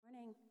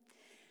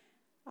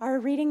Our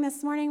reading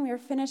this morning, we are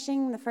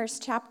finishing the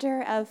first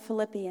chapter of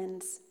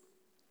Philippians.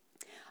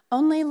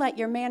 Only let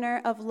your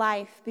manner of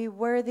life be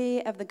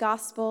worthy of the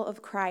gospel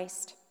of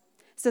Christ,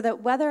 so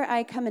that whether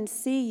I come and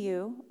see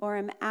you or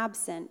am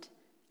absent,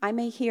 I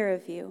may hear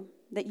of you,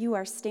 that you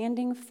are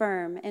standing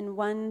firm in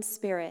one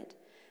spirit,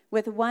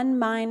 with one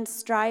mind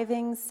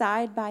striving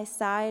side by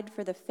side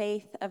for the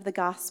faith of the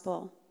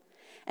gospel,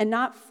 and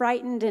not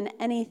frightened in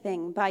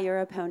anything by your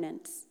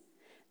opponents.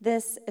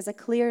 This is a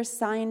clear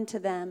sign to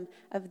them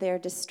of their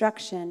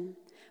destruction,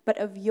 but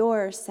of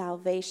your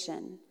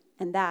salvation,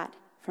 and that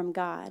from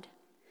God.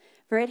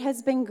 For it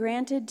has been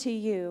granted to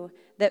you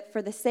that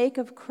for the sake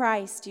of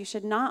Christ you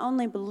should not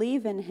only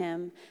believe in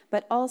him,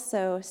 but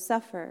also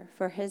suffer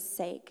for his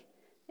sake,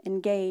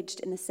 engaged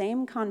in the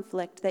same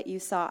conflict that you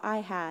saw I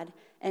had,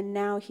 and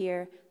now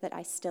hear that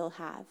I still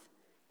have.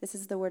 This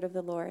is the word of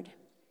the Lord.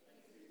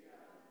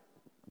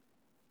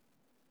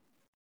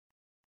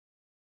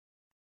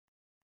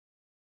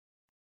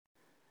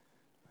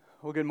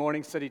 Well, good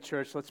morning, City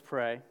Church. Let's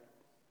pray.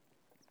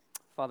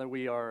 Father,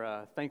 we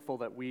are thankful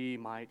that we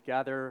might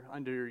gather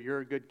under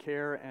your good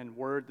care and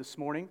word this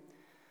morning.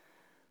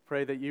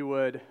 Pray that you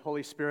would,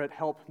 Holy Spirit,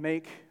 help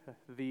make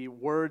the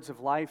words of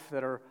life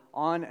that are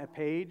on a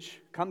page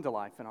come to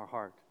life in our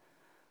heart.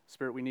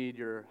 Spirit, we need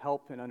your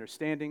help and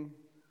understanding.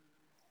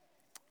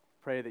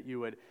 Pray that you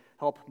would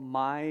help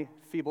my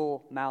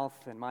feeble mouth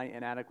and my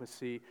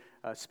inadequacy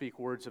speak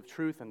words of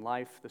truth and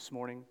life this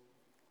morning,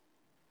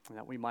 and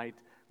that we might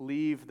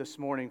leave this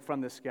morning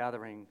from this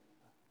gathering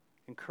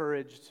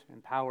encouraged,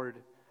 empowered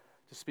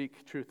to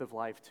speak truth of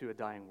life to a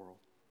dying world.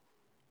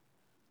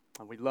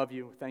 And we love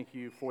you. Thank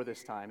you for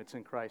this time. It's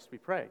in Christ we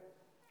pray.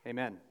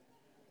 Amen.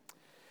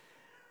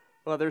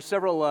 Well, there's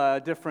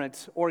several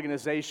different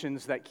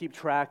organizations that keep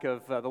track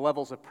of the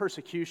levels of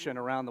persecution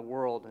around the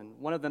world, and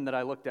one of them that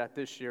I looked at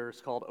this year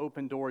is called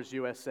Open Doors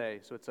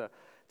USA. So it's a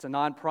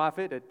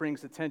nonprofit. It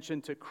brings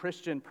attention to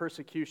Christian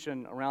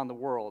persecution around the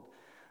world.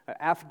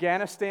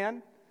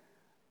 Afghanistan,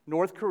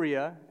 North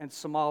Korea, and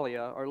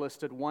Somalia are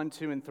listed 1,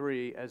 2, and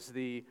 3 as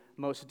the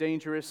most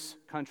dangerous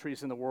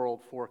countries in the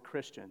world for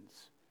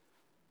Christians.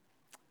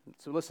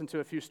 So listen to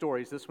a few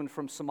stories. This one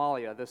from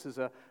Somalia. This is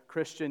a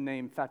Christian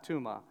named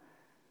Fatuma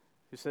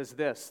who says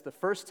this: the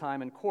first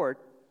time in court,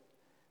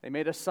 they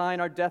made us sign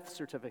our death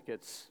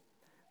certificates.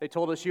 They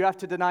told us, you have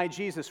to deny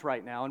Jesus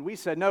right now. And we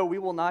said, no, we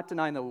will not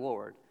deny the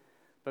Lord,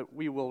 but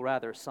we will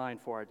rather sign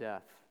for our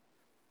death.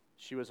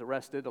 She was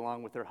arrested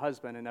along with her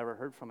husband and never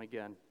heard from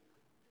again.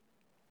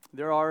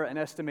 There are an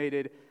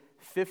estimated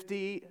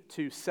 50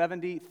 to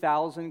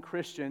 70,000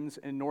 Christians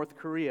in North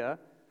Korea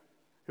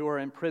who are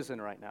in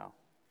prison right now.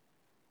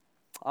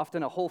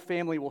 Often a whole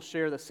family will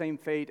share the same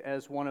fate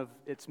as one of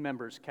its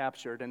members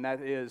captured, and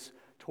that is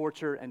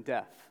torture and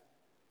death.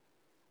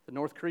 The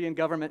North Korean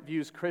government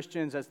views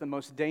Christians as the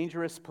most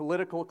dangerous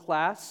political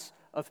class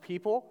of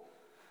people.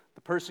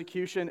 The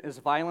persecution is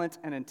violent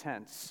and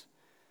intense.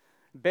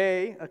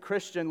 Bae, a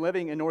Christian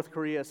living in North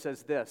Korea,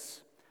 says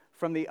this: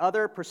 from the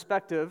other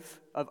perspective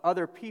of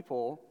other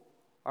people,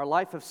 our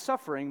life of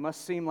suffering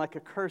must seem like a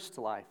cursed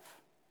life.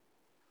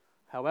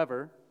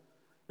 However,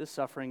 this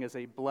suffering is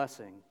a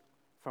blessing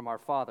from our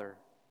Father,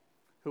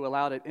 who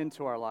allowed it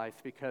into our life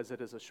because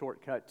it is a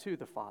shortcut to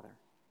the Father.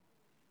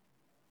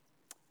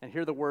 And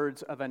hear the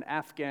words of an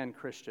Afghan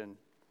Christian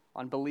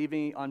on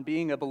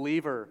being a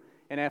believer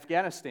in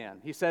Afghanistan.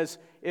 He says,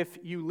 if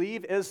you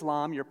leave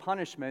Islam, your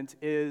punishment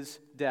is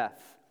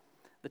death.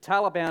 The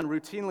Taliban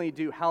routinely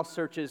do house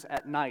searches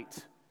at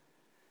night.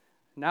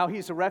 Now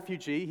he's a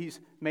refugee. He's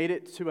made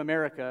it to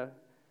America,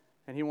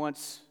 and he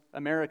wants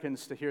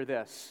Americans to hear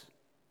this: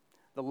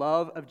 the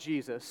love of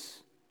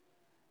Jesus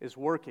is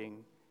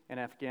working in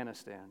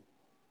Afghanistan.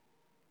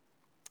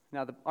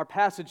 Now, our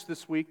passage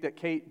this week that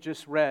Kate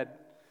just read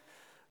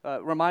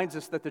reminds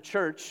us that the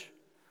church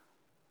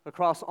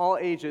across all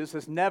ages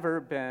has never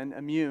been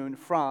immune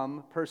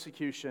from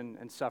persecution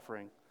and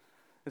suffering.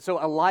 And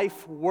so a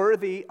life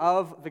worthy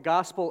of the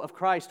gospel of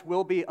Christ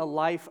will be a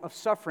life of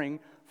suffering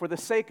for the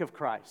sake of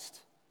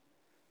Christ.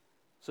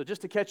 So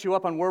just to catch you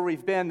up on where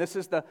we've been, this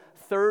is the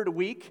third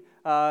week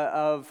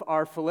of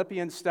our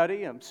Philippians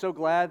study. I'm so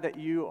glad that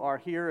you are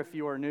here. If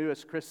you are new,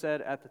 as Chris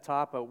said at the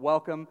top,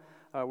 welcome.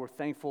 We're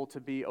thankful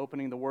to be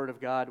opening the Word of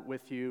God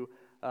with you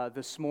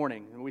this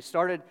morning. And we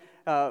started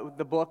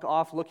the book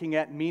off looking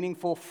at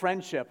meaningful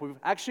friendship. We've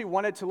actually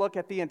wanted to look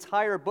at the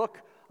entire book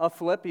of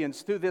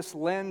Philippians through this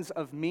lens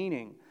of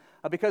meaning,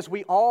 because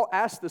we all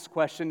ask this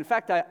question. In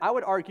fact, I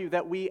would argue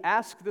that we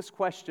ask this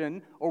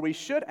question, or we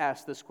should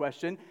ask this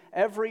question,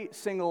 every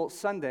single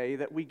Sunday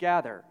that we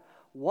gather.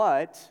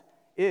 What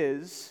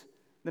is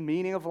the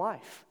meaning of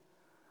life?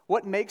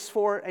 What makes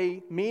for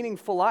a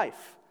meaningful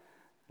life?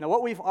 Now,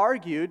 what we've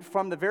argued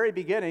from the very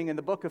beginning in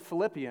the book of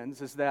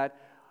Philippians is that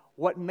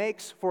what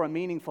makes for a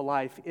meaningful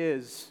life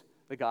is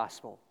the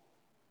gospel.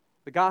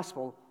 The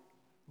gospel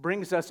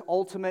brings us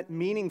ultimate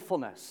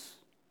meaningfulness.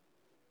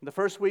 In the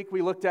first week,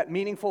 we looked at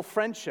meaningful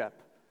friendship.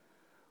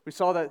 We We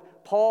saw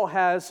that Paul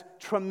has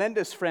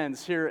tremendous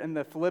friends here in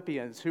the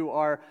Philippians who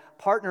are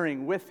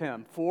partnering with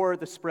him for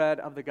the spread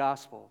of the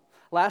gospel.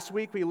 Last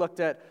week we looked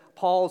at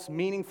Paul's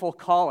meaningful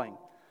calling,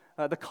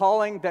 the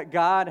calling that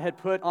God had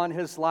put on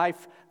his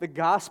life. The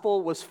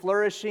gospel was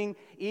flourishing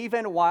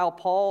even while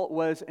Paul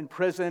was in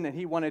prison, and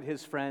he wanted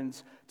his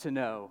friends to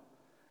know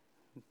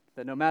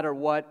that no matter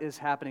what is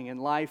happening in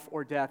life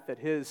or death, that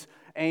his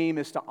aim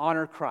is to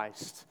honor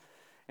Christ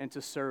and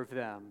to serve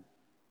them.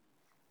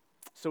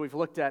 So we've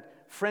looked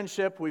at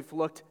friendship, we've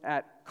looked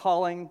at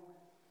calling,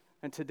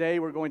 and today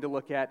we're going to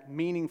look at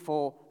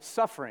meaningful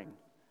suffering.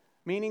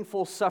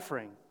 Meaningful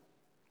suffering.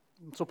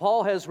 So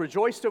Paul has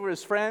rejoiced over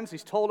his friends,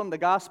 he's told them the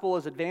gospel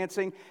is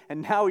advancing,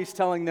 and now he's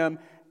telling them,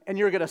 and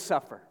you're going to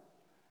suffer.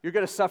 You're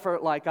going to suffer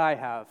like I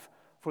have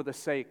for the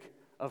sake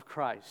of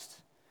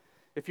Christ.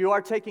 If you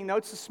are taking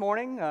notes this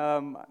morning,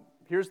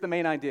 here's the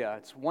main idea.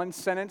 It's one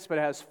sentence, but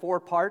it has 4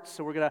 parts,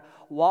 so we're going to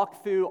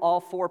walk through all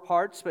 4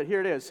 parts, but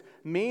here it is.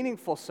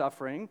 Meaningful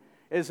suffering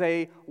is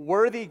a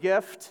worthy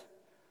gift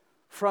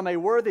from a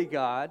worthy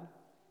God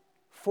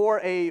for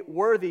a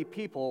worthy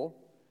people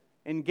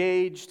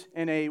engaged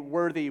in a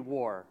worthy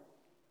war.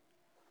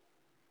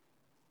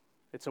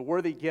 It's a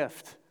worthy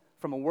gift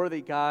from a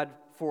worthy God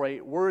for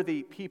a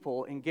worthy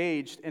people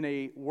engaged in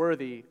a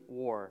worthy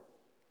war.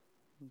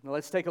 Now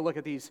let's take a look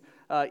at these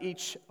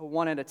each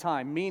one at a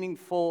time.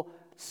 Meaningful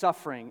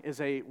suffering is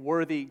a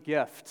worthy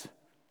gift.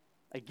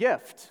 A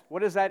gift.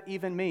 What does that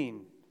even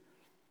mean?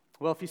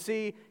 Well, if you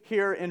see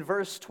here in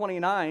verse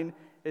 29,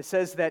 it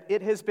says that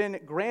it has been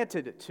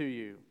granted to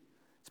you.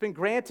 It's been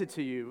granted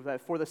to you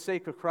that for the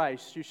sake of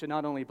Christ, you should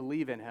not only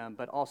believe in him,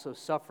 but also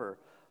suffer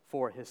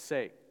for his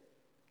sake.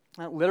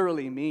 That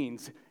literally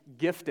means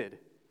gifted.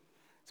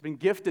 It's been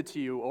gifted to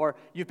you, or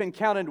you've been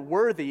counted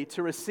worthy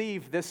to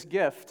receive this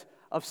gift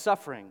of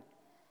suffering.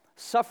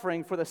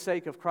 Suffering for the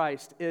sake of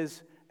Christ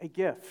is a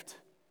gift.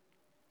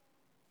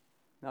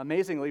 Now,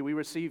 amazingly, we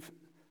receive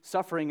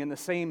suffering in the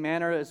same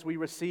manner as we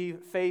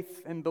receive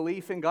faith and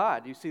belief in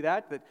God. You see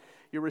that? That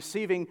you're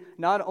receiving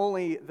not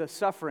only the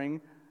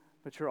suffering,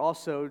 but you're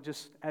also,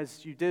 just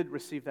as you did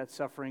receive that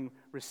suffering,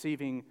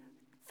 receiving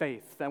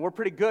faith. And we're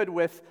pretty good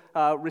with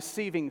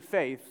receiving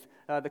faith.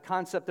 The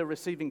concept of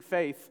receiving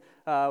faith,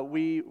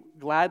 we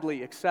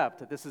gladly accept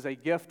that this is a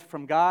gift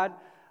from God,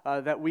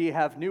 that we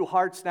have new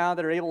hearts now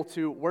that are able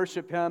to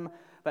worship him.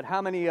 But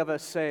how many of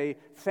us say,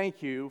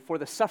 thank you for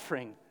the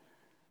suffering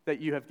that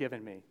you have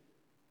given me?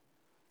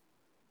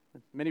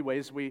 In many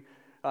ways, we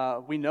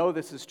know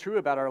this is true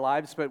about our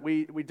lives, but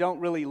we don't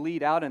really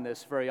lead out in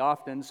this very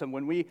often. So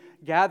when we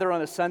gather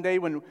on a Sunday,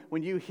 when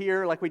you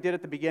hear, like we did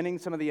at the beginning,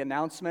 some of the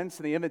announcements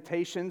and the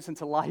invitations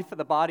into life of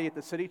the body at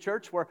the City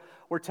Church,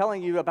 we're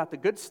telling you about the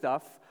good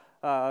stuff.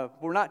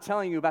 We're not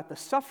telling you about the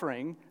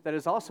suffering that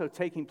is also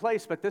taking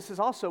place, but this is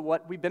also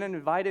what we've been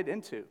invited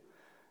into.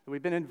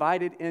 We've been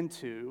invited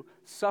into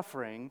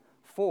suffering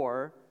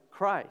for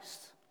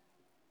Christ.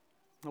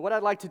 What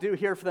I'd like to do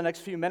here for the next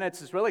few minutes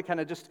is really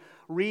kind of just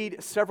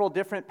read several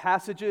different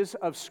passages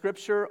of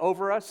Scripture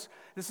over us.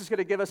 This is going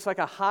to give us like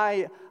a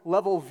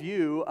high-level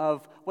view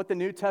of what the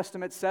New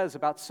Testament says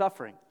about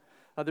suffering.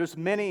 There's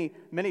many,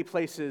 many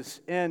places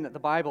in the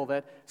Bible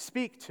that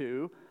speak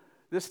to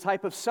this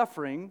type of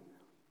suffering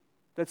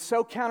that's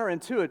so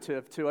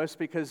counterintuitive to us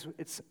because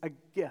it's a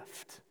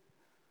gift.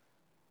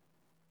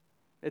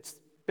 It's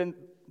been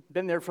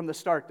there from the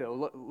start,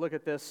 though. Look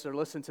at this, or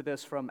listen to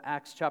this from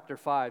Acts chapter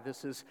 5.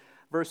 This is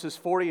verses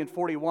 40 and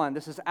 41.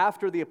 This is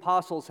after the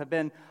apostles have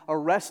been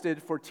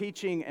arrested for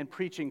teaching and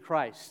preaching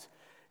Christ.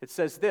 It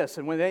says this,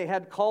 and when they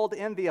had called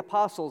in the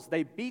apostles,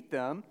 they beat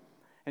them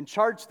and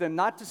charged them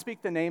not to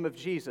speak the name of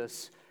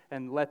Jesus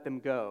and let them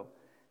go.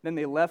 Then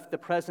they left the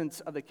presence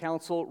of the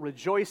council,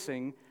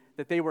 rejoicing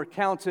that they were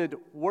counted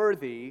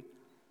worthy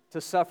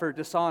to suffer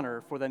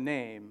dishonor for the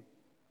name.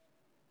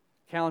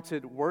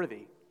 Counted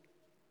worthy.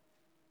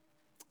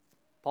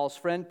 Paul's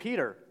friend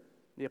Peter,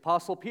 the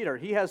Apostle Peter,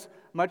 he has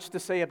much to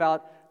say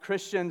about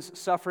Christians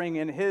suffering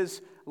in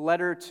his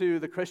letter to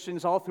the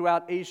Christians all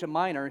throughout Asia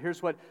Minor.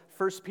 Here's what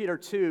 1 Peter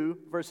 2,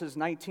 verses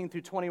 19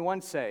 through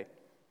 21 say.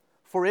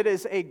 For it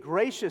is a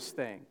gracious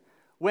thing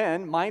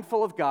when,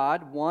 mindful of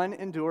God, one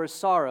endures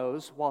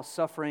sorrows while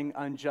suffering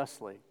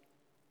unjustly.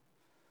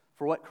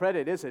 For what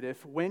credit is it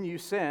if when you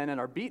sin and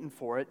are beaten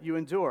for it, you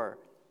endure?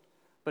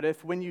 But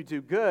if when you do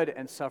good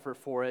and suffer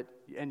for it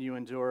and you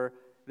endure,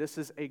 this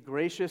is a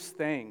gracious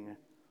thing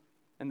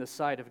in the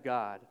sight of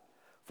God.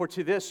 For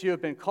to this you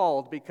have been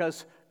called,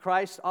 because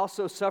Christ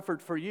also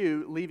suffered for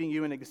you, leaving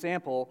you an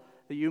example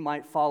that you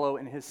might follow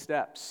in his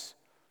steps.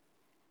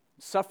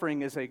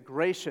 Suffering is a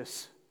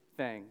gracious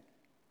thing.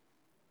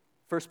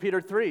 1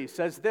 Peter 3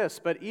 says this,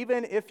 but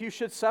even if you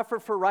should suffer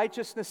for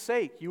righteousness'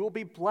 sake, you will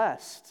be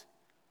blessed.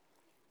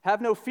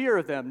 Have no fear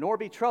of them, nor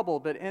be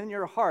troubled, but in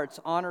your hearts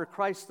honor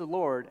Christ the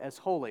Lord as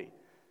holy.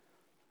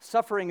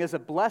 Suffering is a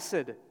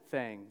blessed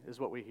thing, is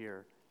what we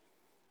hear.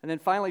 And then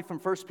finally from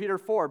 1 Peter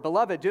 4,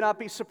 Beloved, do not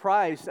be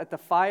surprised at the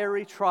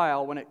fiery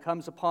trial when it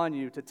comes upon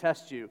you to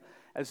test you,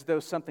 as though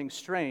something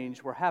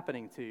strange were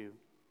happening to you.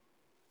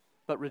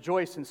 but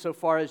rejoice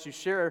insofar as you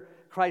share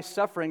Christ's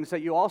sufferings, that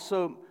you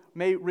also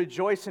may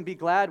rejoice and be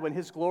glad when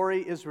his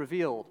glory is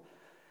revealed.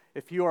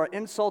 If you are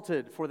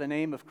insulted for the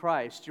name of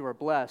Christ, you are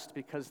blessed,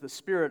 because the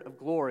Spirit of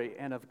glory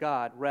and of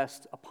God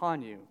rests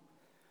upon you.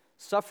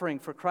 Suffering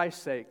for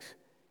Christ's sake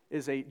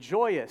is a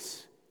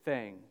joyous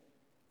thing.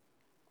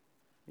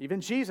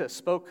 Even Jesus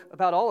spoke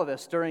about all of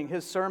this during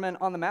his Sermon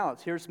on the Mount.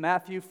 Here's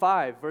Matthew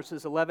 5,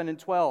 verses 11 and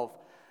 12.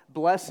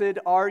 Blessed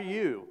are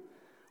you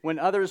when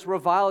others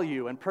revile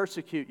you and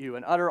persecute you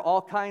and utter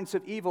all kinds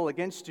of evil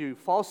against you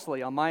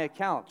falsely on my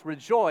account.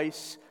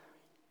 Rejoice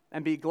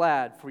and be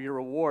glad, for your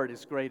reward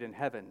is great in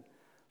heaven.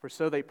 For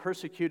so they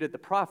persecuted the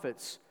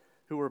prophets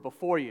who were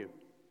before you.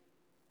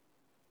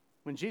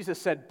 When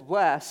Jesus said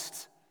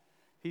blessed,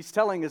 he's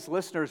telling his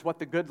listeners what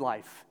the good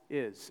life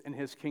is in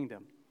his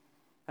kingdom.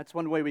 That's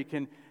one way we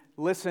can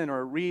listen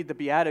or read the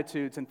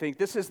Beatitudes and think,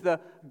 this is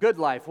the good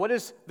life. What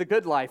is the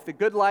good life? The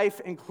good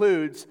life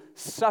includes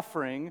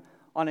suffering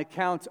on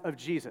account of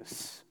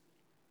Jesus.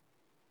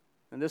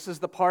 And this is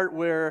the part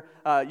where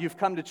you've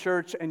come to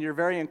church and you're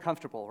very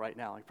uncomfortable right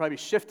now. You're probably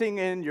shifting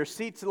in your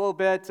seats a little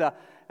bit.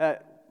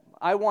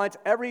 I want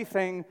every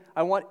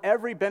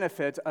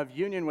benefit of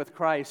union with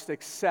Christ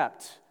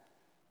except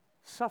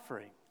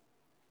suffering.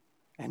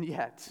 And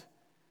yet,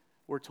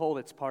 we're told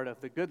it's part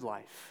of the good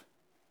life.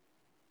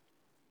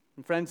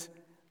 And friends,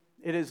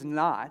 it is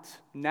not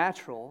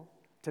natural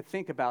to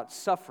think about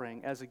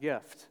suffering as a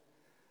gift.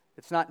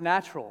 It's not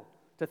natural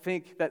to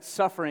think that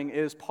suffering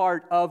is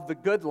part of the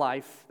good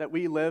life that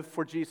we live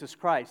for Jesus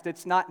Christ.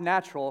 It's not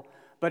natural,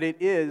 but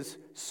it is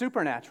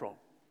supernatural.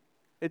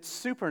 It's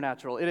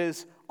supernatural. It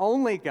is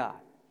only God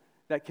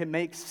that can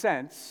make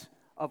sense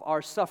of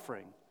our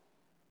suffering.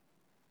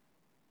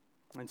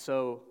 And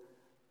so,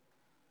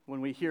 when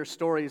we hear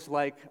stories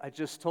like I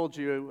just told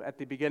you at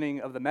the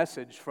beginning of the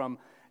message from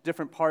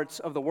different parts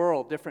of the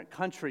world, different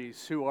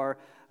countries who are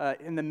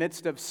in the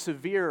midst of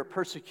severe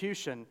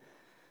persecution,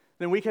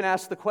 then we can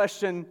ask the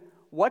question,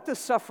 what does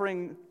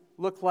suffering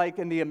look like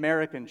in the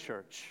American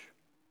church?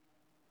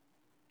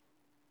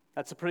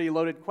 That's a pretty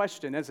loaded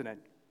question, isn't it?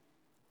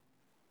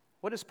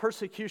 What does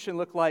persecution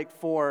look like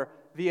for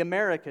the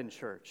American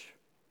church?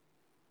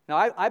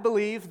 Now, I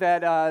believe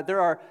that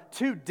there are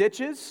two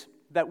ditches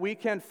that we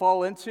can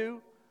fall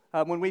into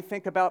when we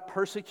think about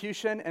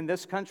persecution in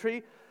this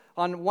country.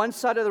 On one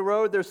side of the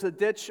road, there's the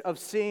ditch of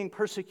seeing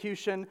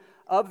persecution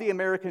of the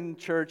American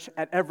church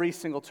at every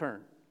single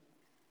turn.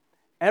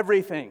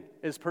 Everything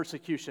is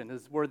persecution,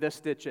 is where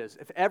this ditch is.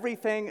 If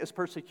everything is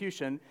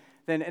persecution,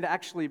 then it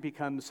actually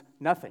becomes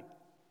nothing.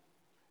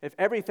 If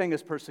everything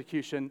is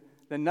persecution,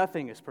 then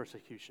nothing is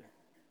persecution.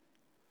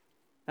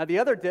 Now, the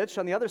other ditch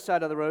on the other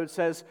side of the road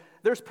says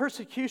there's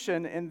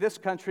persecution in this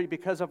country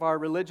because of our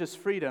religious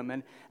freedom,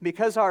 and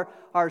because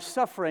our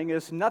suffering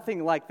is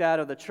nothing like that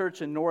of the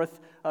church in North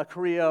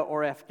Korea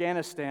or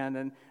Afghanistan,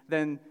 and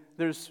then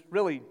there's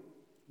really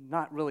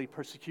not really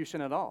persecution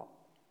at all.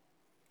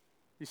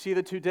 You see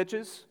the two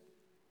ditches?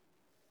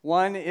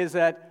 One is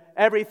that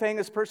everything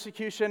is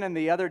persecution, and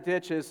the other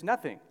ditch is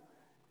nothing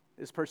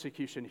is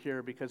persecution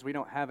here because we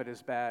don't have it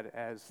as bad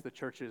as the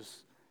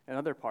churches in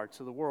other parts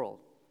of the world.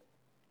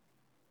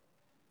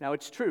 Now,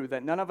 it's true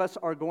that none of us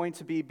are going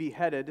to be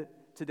beheaded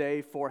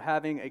today for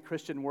having a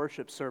Christian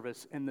worship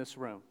service in this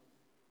room.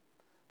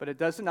 But it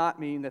does not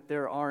mean that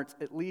there aren't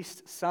at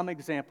least some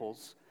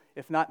examples,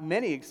 if not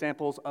many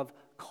examples, of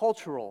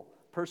cultural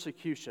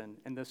persecution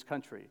in this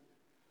country.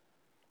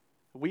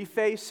 We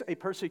face a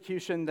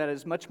persecution that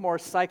is much more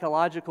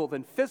psychological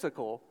than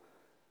physical,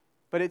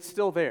 but it's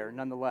still there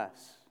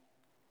nonetheless.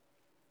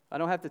 I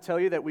don't have to tell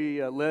you that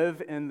we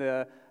live in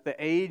the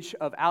age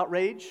of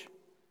outrage.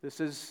 This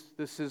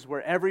is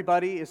where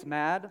everybody is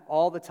mad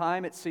all the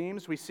time, it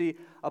seems. We see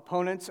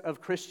opponents of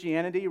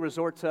Christianity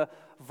resort to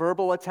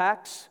verbal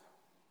attacks,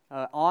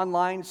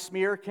 online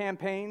smear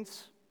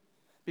campaigns,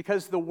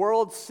 because the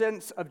world's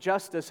sense of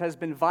justice has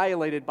been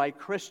violated by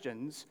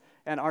Christians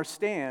and our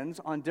stands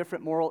on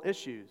different moral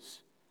issues.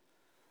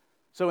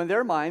 So in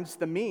their minds,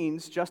 the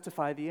means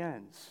justify the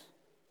ends.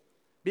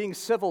 Being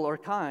civil or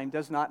kind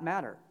does not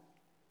matter.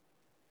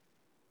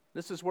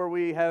 This is where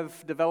we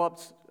have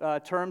developed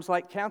terms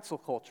like cancel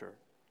culture.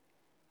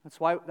 That's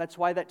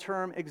why that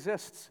term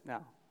exists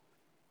now.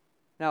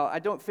 Now, I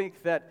don't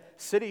think that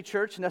City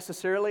Church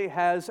necessarily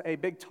has a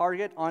big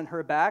target on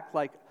her back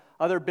like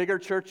other bigger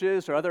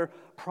churches or other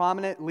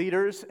prominent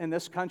leaders in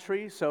this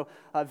country. So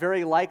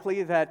very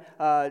likely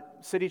that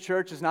City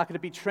Church is not going to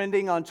be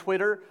trending on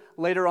Twitter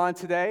later on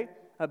today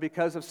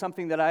because of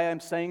something that I am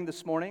saying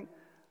this morning,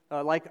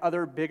 like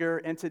other bigger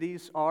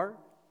entities are.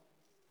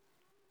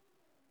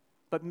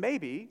 But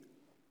maybe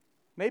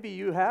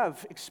you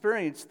have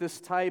experienced this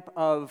type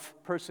of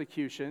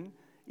persecution,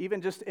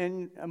 even just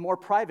in a more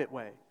private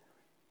way.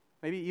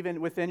 Maybe even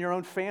within your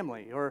own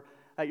family or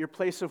at your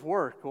place of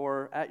work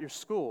or at your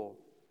school,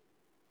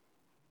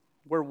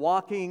 where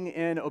walking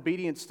in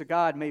obedience to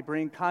God may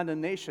bring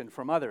condemnation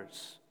from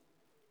others.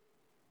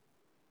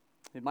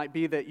 It might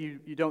be that you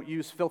don't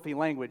use filthy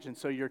language and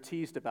so you're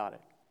teased about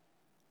it.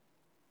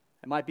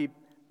 It might be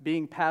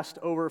being passed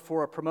over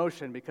for a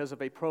promotion because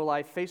of a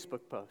pro-life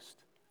Facebook post.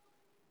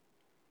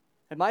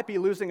 It might be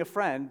losing a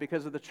friend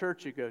because of the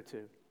church you go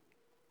to.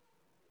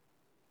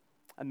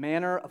 A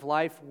manner of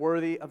life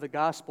worthy of the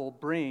gospel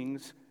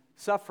brings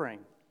suffering.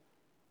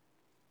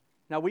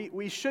 Now,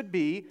 we should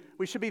be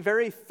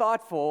very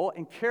thoughtful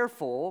and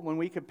careful when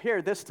we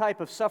compare this type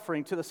of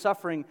suffering to the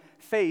suffering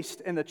faced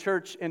in the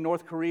church in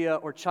North Korea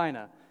or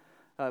China.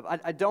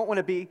 I don't want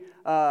to be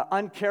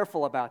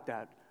uncareful about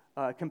that.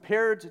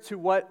 Compared to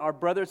what our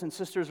brothers and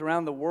sisters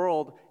around the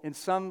world in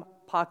some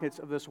pockets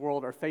of this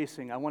world are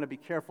facing, I want to be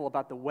careful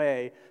about the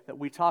way that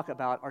we talk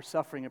about our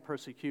suffering and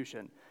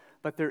persecution.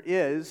 But there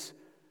is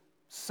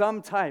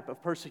some type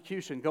of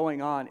persecution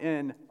going on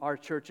in our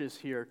churches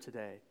here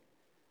today.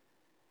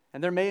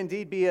 And there may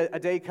indeed be a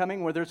day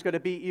coming where there's going to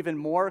be even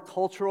more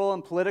cultural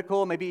and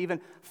political, maybe even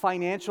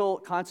financial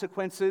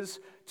consequences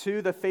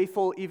to the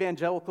faithful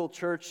evangelical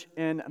church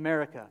in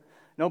America.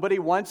 Nobody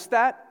wants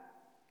that.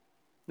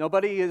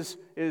 Nobody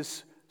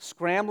is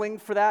scrambling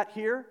for that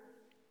here.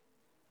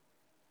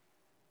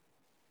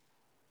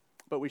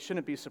 But we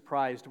shouldn't be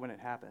surprised when it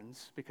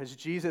happens, because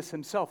Jesus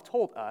himself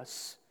told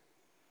us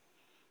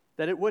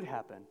that it would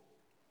happen.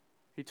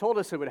 He told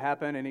us it would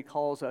happen, and he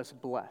calls us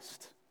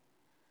blessed.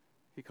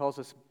 He calls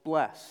us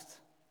blessed.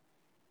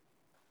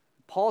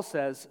 Paul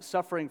says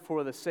suffering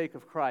for the sake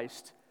of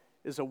Christ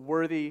is a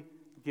worthy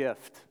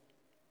gift.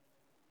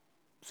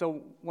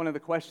 So one of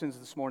the questions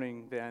this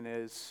morning then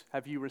is,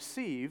 have you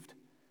received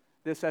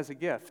this as a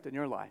gift in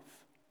your life?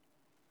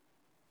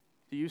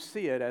 Do you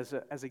see it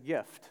as a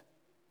gift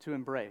to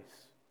embrace?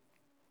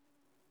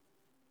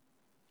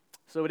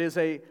 So it is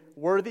a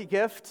worthy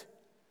gift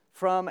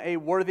from a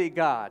worthy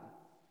God.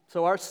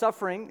 So our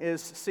suffering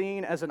is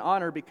seen as an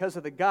honor because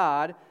of the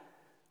God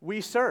we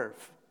serve,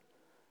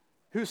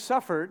 who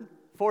suffered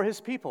for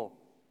his people.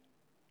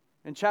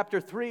 In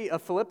chapter 3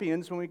 of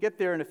Philippians, when we get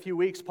there in a few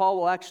weeks, Paul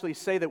will actually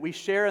say that we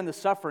share in the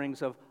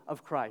sufferings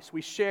of Christ.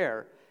 We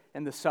share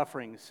in the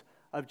sufferings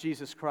of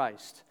Jesus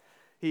Christ.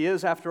 He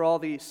is, after all,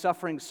 the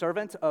suffering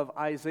servant of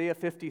Isaiah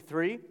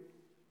 53.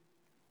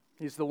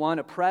 He's the one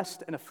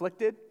oppressed and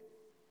afflicted.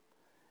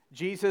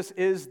 Jesus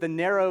is the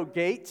narrow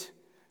gate.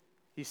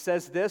 He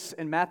says this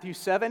in Matthew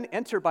 7,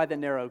 "Enter by the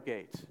narrow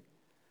gate.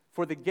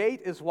 For the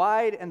gate is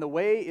wide and the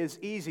way is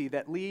easy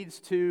that leads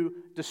to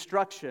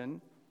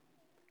destruction,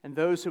 and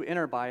those who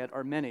enter by it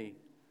are many.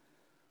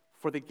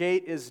 For the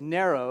gate is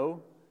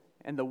narrow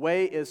and the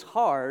way is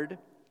hard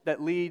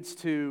that leads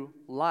to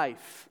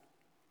life,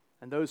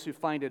 and those who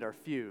find it are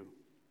few."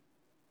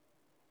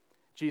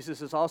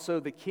 Jesus is also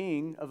the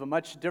king of a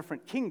much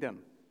different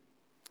kingdom.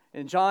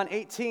 In John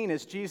 18,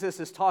 as Jesus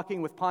is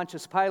talking with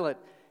Pontius Pilate,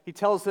 he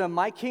tells them,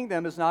 "My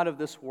kingdom is not of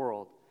this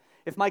world.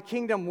 If my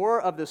kingdom were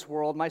of this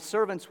world, my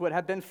servants would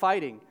have been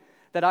fighting,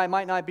 that I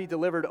might not be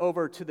delivered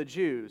over to the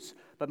Jews.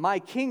 But my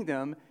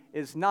kingdom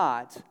is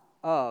not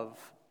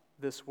of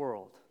this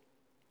world."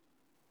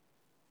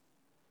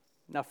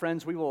 Now,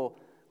 friends, we will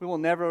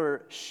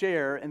never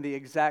share in the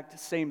exact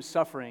same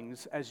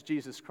sufferings as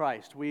Jesus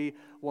Christ. We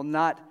will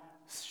not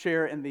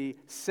share in the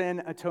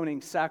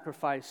sin-atoning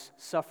sacrifice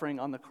suffering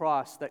on the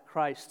cross that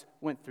Christ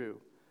went through.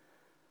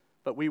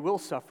 But we will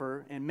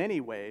suffer in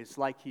many ways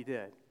like he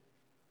did.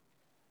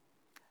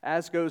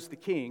 As goes the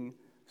king,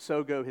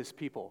 so go his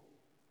people.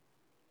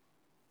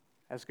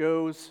 As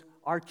goes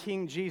our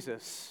King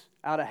Jesus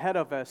out ahead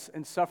of us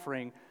in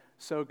suffering,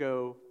 so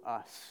go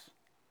us.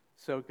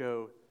 So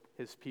go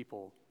his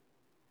people.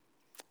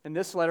 In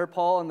this letter,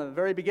 Paul, in the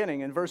very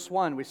beginning, in verse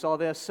 1, we saw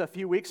this a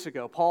few weeks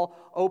ago. Paul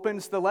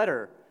opens the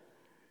letter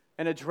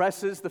and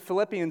addresses the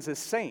Philippians as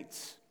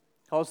saints,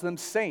 calls them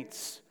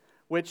saints,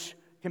 which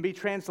can be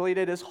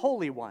translated as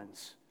holy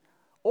ones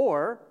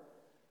or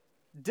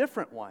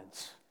different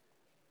ones.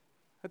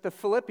 That the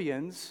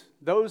Philippians,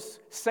 those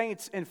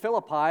saints in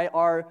Philippi,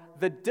 are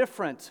the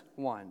different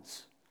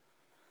ones.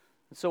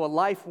 And so a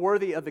life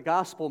worthy of the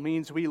gospel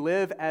means we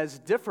live as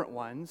different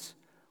ones,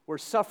 where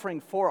suffering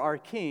for our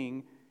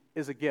King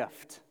is a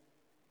gift.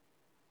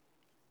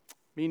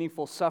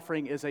 Meaningful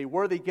suffering is a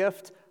worthy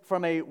gift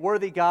from a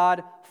worthy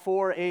God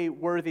for a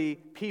worthy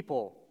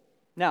people.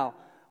 Now,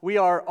 we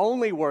are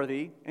only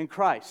worthy in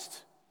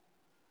Christ.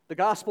 The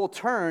gospel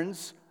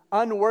turns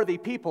unworthy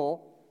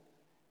people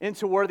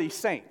into worthy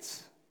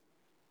saints.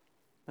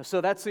 So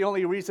that's the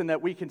only reason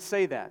that we can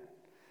say that.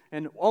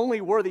 And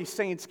only worthy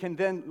saints can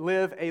then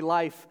live a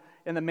life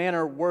in the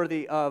manner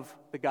worthy of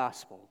the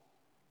gospel.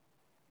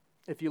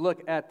 If you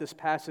look at this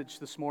passage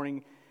this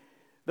morning,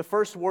 the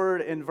first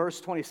word in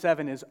verse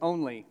 27 is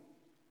only.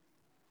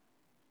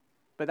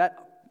 But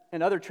that,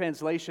 in other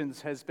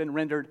translations, has been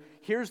rendered,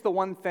 here's the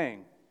one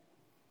thing.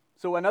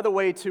 So another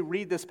way to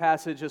read this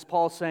passage is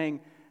Paul saying,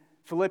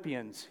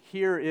 Philippians,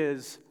 here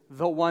is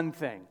the one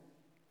thing.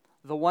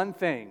 The one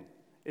thing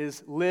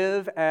is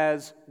live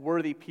as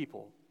worthy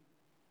people.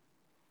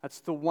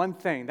 That's the one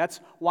thing. That's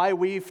why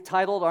we've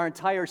titled our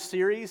entire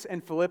series in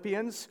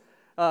Philippians,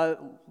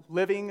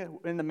 Living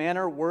in the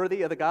Manner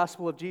Worthy of the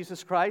Gospel of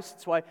Jesus Christ.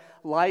 That's why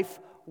life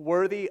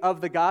worthy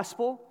of the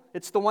gospel,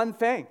 it's the one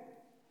thing.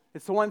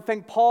 It's the one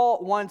thing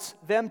Paul wants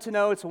them to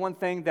know. It's the one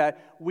thing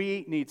that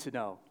we need to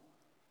know.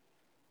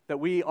 That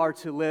we are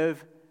to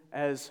live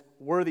as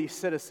worthy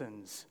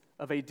citizens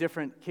of a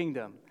different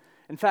kingdom.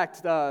 In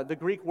fact, the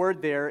Greek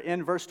word there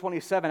in verse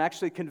 27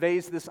 actually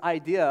conveys this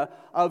idea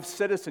of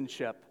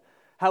citizenship.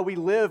 How we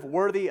live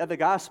worthy of the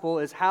gospel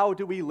is how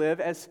do we live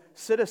as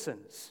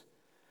citizens?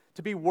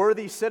 To be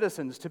worthy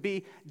citizens, to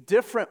be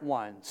different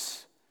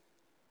ones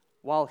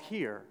while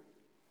here.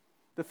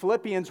 The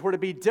Philippians were to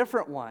be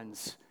different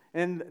ones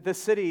in the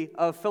city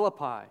of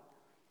Philippi.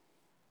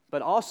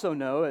 But also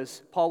know,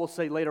 as Paul will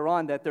say later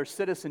on, that their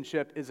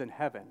citizenship is in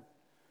heaven.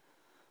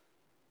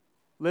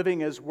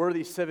 Living as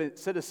worthy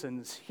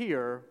citizens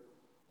here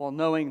while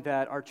knowing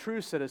that our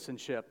true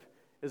citizenship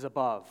is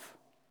above.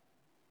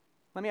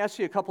 Let me ask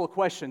you a couple of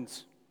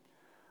questions.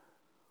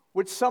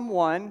 Would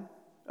someone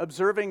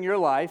observing your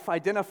life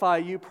identify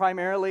you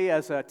primarily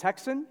as a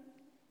Texan,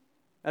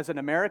 as an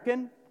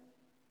American,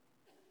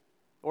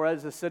 or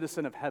as a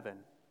citizen of heaven?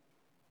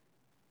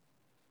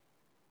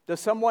 Does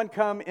someone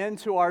come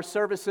into our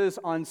services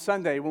on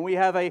Sunday when we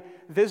have a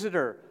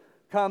visitor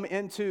come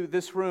into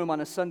this room on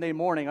a Sunday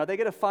morning? Are they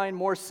going to find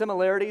more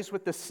similarities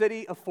with the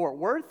city of Fort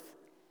Worth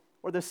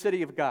or the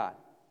city of God?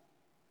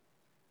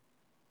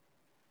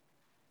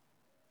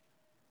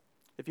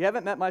 If you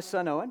haven't met my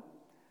son Owen,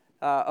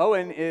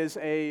 Owen is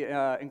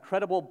an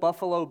incredible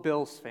Buffalo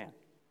Bills fan.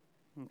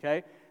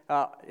 Okay,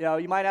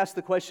 you might ask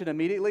the question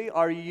immediately: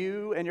 are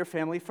you and your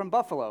family from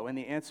Buffalo? And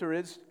the answer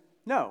is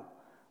no,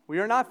 we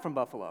are not from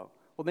Buffalo.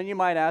 Well, then you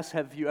might ask,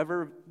 have you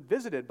ever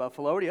visited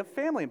Buffalo, or do you have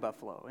family in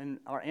Buffalo? And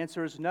our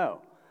answer is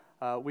no.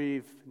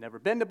 We've never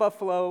been to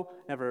Buffalo,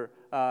 never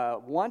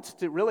want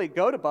to really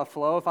go to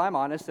Buffalo, if I'm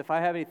honest. If I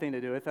have anything to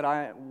do with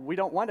it, we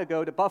don't want to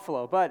go to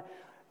Buffalo. But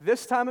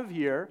this time of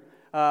year,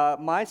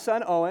 my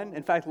son Owen,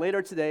 in fact,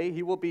 later today,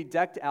 he will be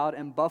decked out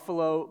in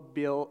Buffalo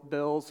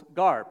Bills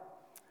garb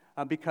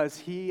because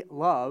he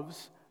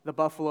loves the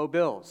Buffalo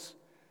Bills.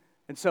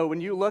 And so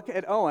when you look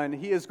at Owen,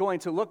 he is going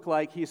to look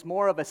like he's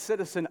more of a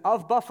citizen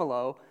of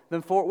Buffalo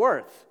than Fort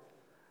Worth.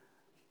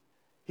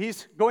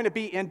 He's going to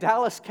be in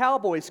Dallas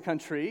Cowboys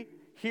country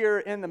here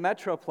in the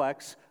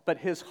Metroplex, but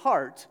his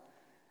heart,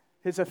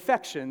 his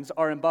affections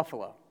are in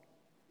Buffalo.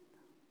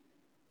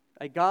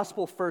 A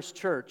gospel-first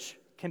church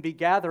can be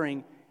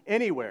gathering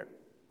anywhere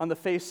on the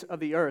face of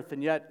the earth,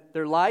 and yet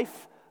their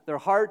life, their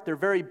heart, their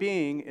very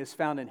being is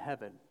found in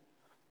heaven.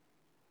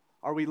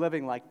 Are we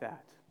living like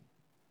that?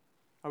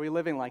 Are we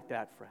living like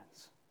that,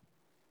 friends?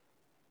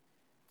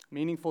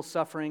 Meaningful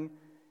suffering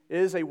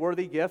is a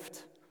worthy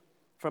gift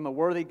from a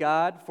worthy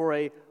God for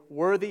a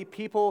worthy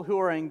people who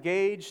are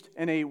engaged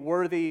in a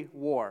worthy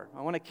war.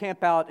 I want to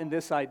camp out in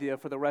this idea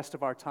for the rest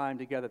of our time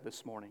together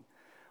this morning.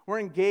 We're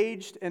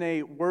engaged in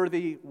a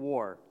worthy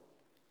war.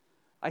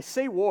 I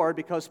say war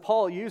because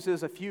Paul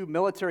uses a few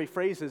military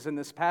phrases in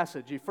this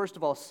passage. You first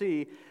of all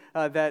see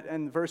that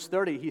in verse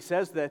 30, he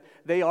says that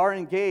they are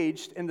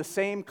engaged in the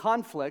same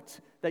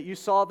conflict that you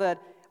saw that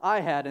I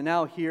had and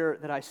now here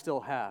that I still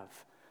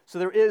have. So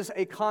there is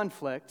a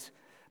conflict,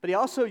 but he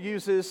also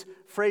uses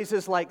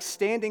phrases like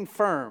standing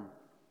firm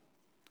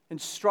and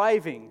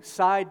striving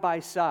side by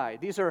side.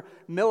 These are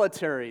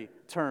military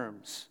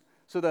terms.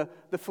 So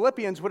the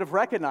Philippians would have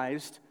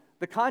recognized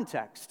the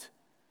context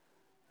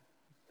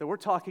that we're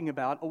talking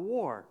about a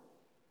war.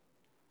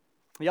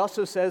 He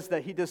also says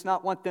that he does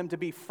not want them to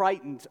be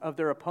frightened of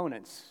their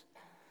opponents.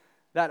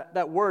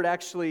 That word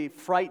actually,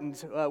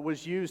 frightened,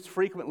 was used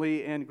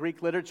frequently in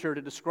Greek literature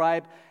to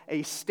describe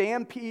a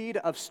stampede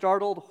of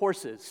startled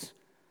horses.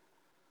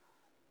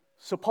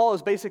 So Paul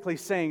is basically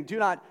saying, do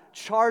not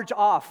charge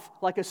off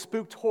like a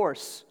spooked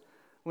horse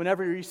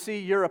whenever you see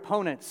your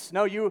opponents.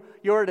 No, you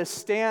are to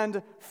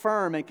stand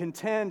firm and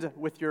contend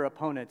with your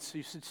opponents.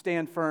 You should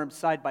stand firm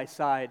side by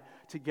side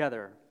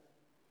together.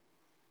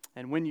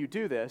 And when you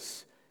do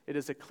this, it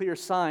is a clear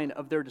sign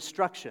of their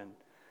destruction.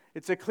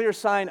 It's a clear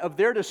sign of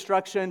their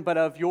destruction, but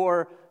of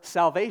your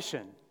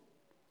salvation.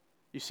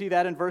 You see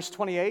that in verse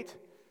 28?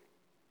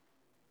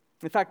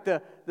 In fact,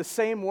 the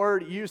same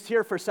word used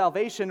here for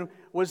salvation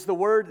was the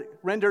word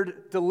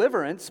rendered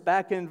deliverance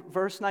back in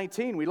verse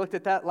 19. We looked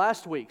at that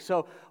last week.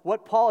 So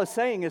what Paul is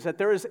saying is that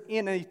there is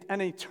an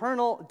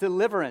eternal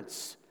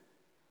deliverance.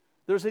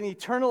 There's an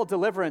eternal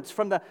deliverance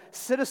from the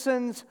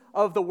citizens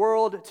of the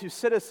world to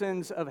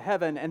citizens of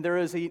heaven, and there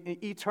is an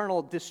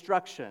eternal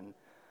destruction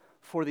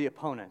for the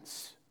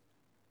opponents.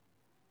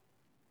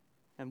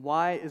 And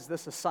why is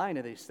this a sign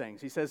of these things?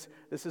 He says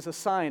this is a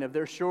sign of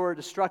their sure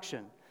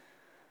destruction.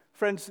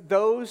 Friends,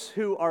 those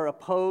who are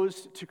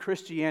opposed to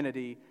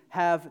Christianity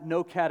have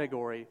no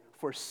category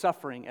for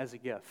suffering as a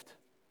gift.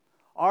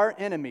 Our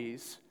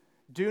enemies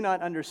do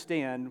not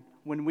understand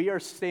when we are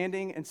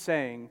standing and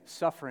saying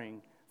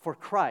suffering for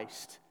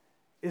Christ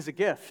is a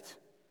gift.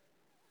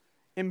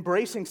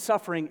 Embracing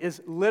suffering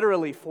is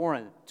literally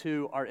foreign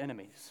to our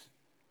enemies.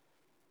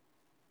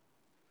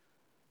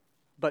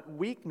 But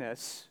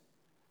weakness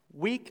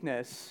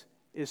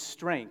is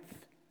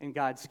strength in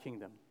God's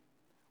kingdom.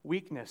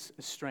 Weakness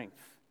is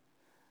strength.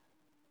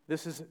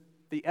 This is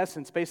the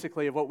essence,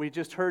 basically, of what we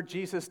just heard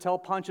Jesus tell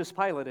Pontius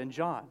Pilate and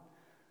John.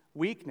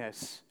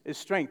 Weakness is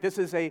strength. This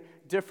is a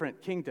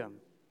different kingdom.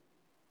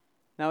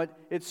 Now,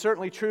 it's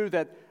certainly true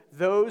that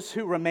those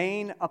who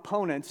remain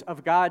opponents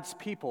of God's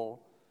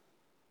people,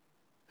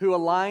 who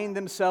align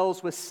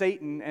themselves with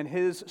Satan and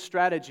his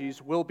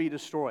strategies, will be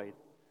destroyed.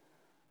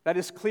 That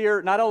is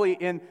clear not only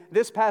in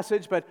this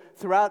passage, but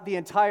throughout the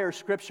entire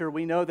Scripture.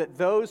 We know that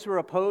those who are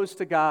opposed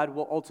to God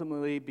will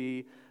ultimately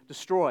be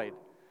destroyed.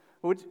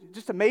 It's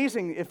just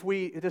amazing if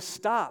we just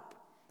stop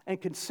and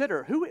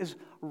consider who is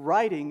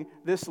writing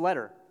this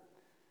letter.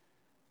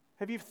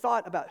 Have you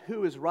thought about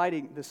who is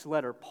writing this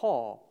letter?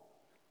 Paul,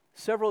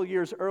 several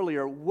years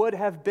earlier, would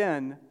have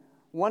been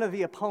one of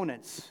the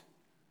opponents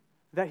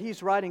that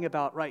he's writing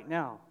about right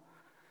now.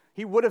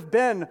 He would have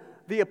been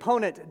the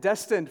opponent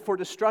destined for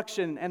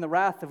destruction and the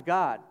wrath of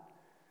God.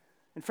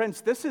 And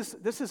friends, this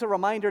is a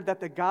reminder that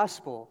the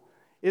gospel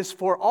is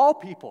for all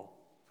people,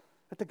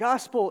 that the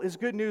gospel is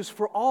good news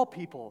for all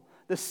people.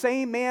 The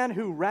same man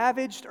who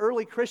ravaged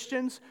early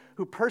Christians,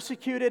 who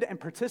persecuted and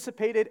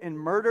participated in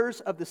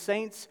murders of the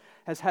saints,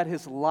 has had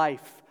his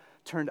life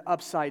turned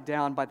upside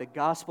down by the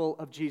gospel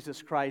of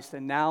Jesus Christ,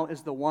 and now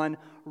is the one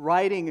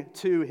writing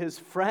to his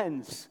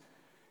friends,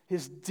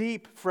 his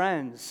deep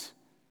friends.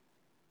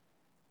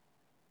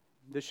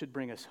 This should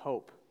bring us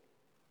hope.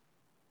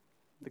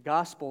 The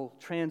gospel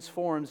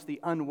transforms the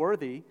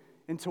unworthy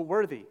into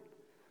worthy.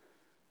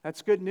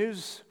 That's good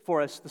news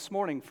for us this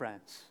morning,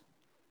 friends.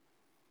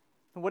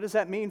 And what does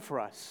that mean for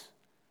us?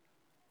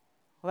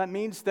 Well, that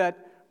means that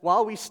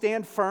while we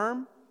stand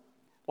firm,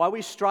 while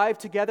we strive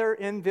together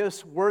in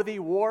this worthy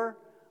war,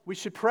 we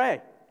should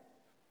pray.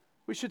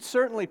 We should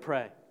certainly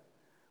pray.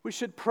 We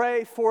should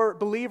pray for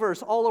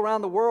believers all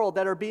around the world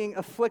that are being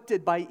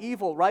afflicted by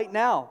evil right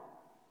now.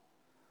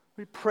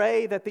 We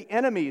pray that the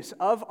enemies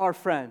of our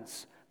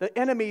friends, the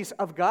enemies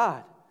of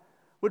God,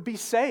 would be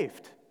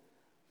saved.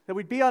 That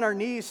we'd be on our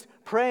knees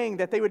praying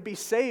that they would be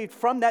saved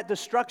from that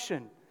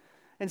destruction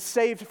and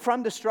saved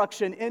from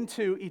destruction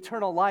into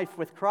eternal life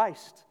with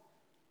Christ.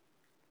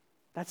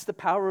 That's the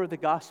power of the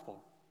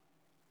gospel.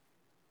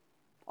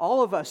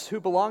 All of us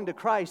who belong to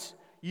Christ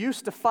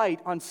used to fight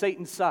on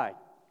Satan's side.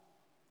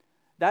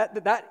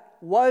 That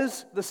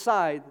was the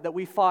side that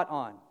we fought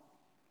on.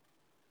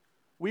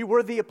 We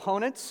were the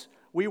opponents.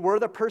 We were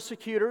the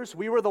persecutors.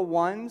 We were the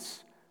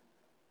ones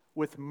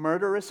with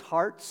murderous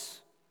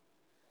hearts.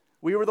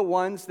 We were the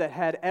ones that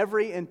had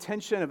every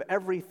intention of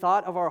every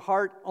thought of our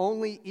heart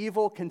only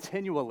evil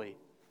continually.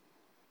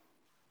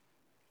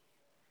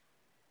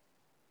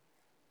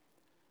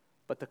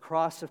 But the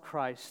cross of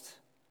Christ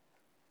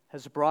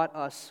has brought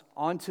us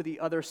onto the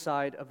other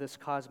side of this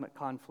cosmic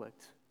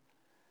conflict.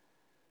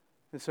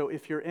 And so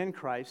if you're in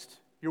Christ,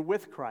 you're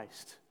with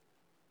Christ.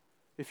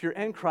 If you're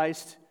in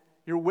Christ,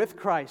 you're with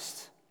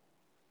Christ.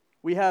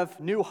 We have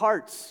new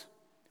hearts.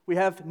 We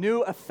have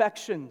new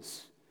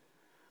affections.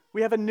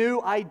 We have a new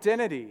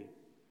identity.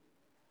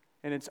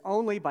 And it's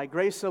only by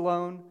grace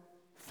alone,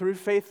 through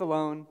faith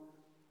alone,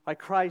 by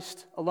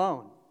Christ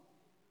alone.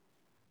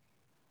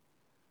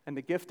 And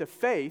the gift of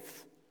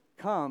faith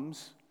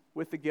comes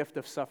with the gift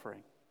of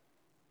suffering.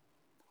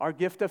 Our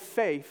gift of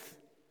faith,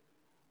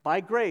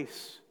 by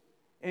grace,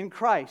 in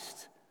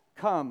Christ,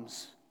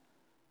 comes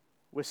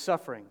with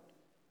suffering.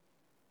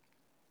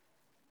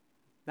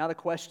 Now the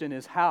question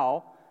is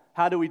how?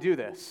 How do we do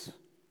this?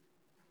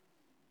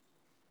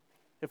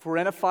 If we're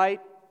in a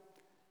fight,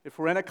 if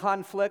we're in a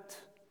conflict,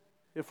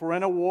 if we're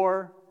in a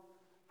war,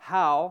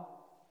 how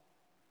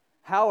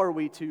are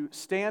we to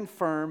stand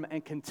firm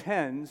and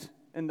contend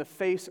in the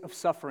face of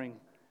suffering?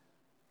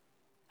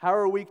 How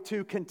are we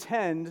to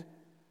contend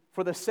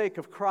for the sake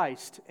of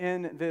Christ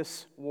in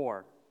this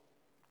war?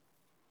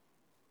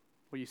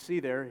 Well, you see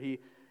there,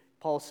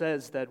 Paul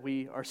says that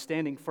we are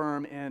standing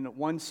firm in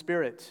one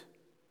spirit,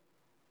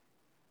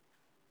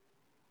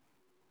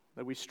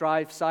 that we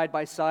strive side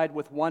by side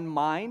with one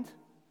mind,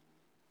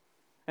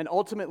 and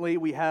ultimately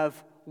we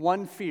have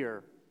one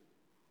fear.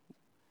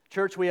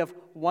 Church, we have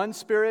one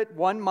spirit,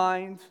 one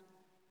mind,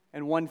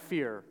 and one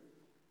fear.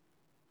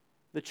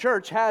 The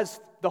church has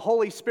the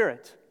Holy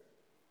Spirit.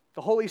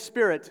 The Holy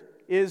Spirit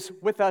is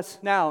with us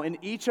now. In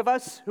each of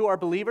us who are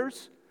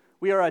believers,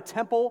 we are a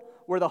temple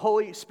where the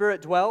Holy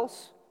Spirit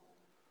dwells.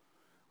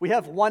 We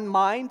have one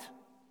mind.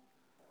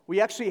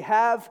 We actually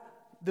have,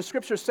 the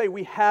scriptures say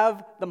we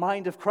have the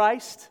mind of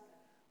Christ.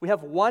 We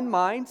have one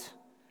mind,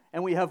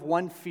 and we have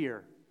one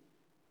fear,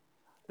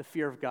 the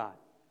fear of God.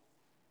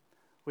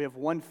 We have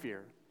one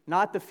fear,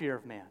 not the fear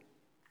of man.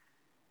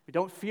 We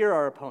don't fear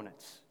our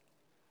opponents.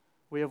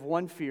 We have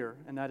one fear,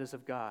 and that is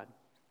of God.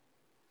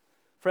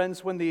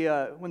 Friends, when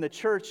the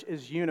church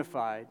is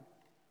unified,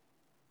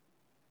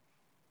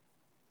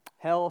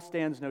 hell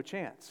stands no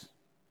chance.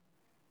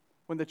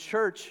 When the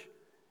church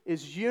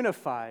is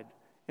unified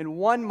in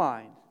one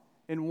mind,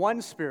 in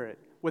one spirit,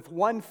 with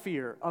one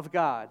fear of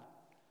God,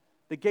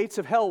 the gates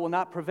of hell will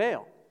not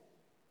prevail.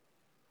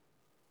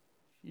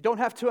 You don't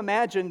have to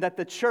imagine that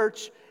the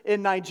church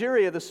in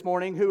Nigeria this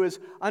morning, who is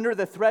under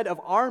the threat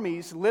of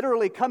armies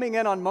literally coming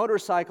in on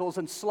motorcycles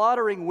and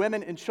slaughtering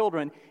women and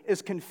children,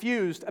 is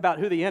confused about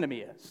who the enemy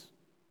is.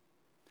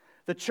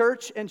 The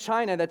church in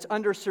China that's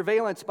under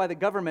surveillance by the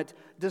government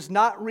does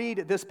not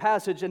read this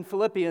passage in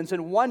Philippians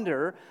and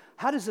wonder,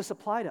 how does this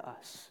apply to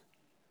us?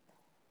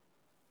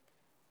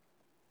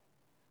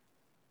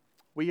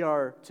 We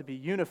are to be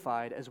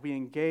unified as we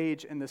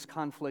engage in this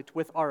conflict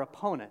with our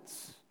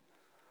opponents.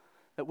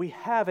 That we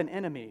have an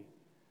enemy.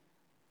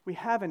 We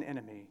have an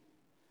enemy.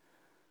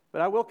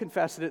 But I will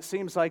confess that it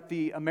seems like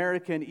the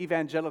American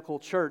evangelical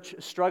church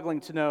is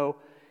struggling to know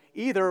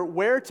either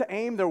where to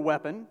aim their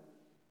weapon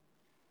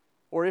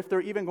or if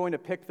they're even going to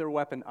pick their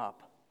weapon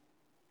up.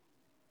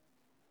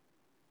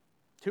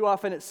 Too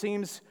often it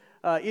seems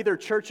either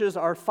churches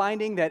are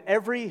finding that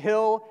every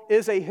hill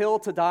is a hill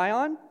to die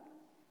on,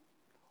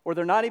 or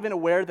they're not even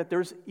aware that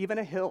there's even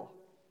a hill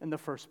in the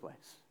first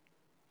place.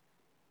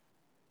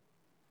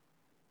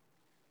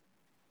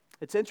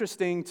 It's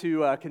interesting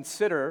to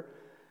consider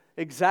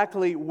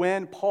exactly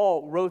when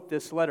Paul wrote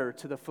this letter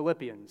to the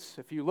Philippians.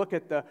 If you look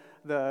at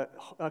the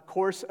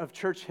course of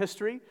church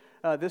history,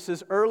 this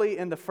is early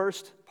in the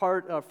first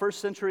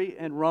century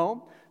in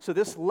Rome. So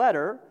this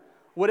letter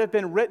would have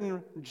been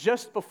written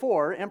just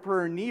before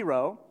Emperor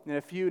Nero. And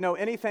if you know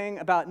anything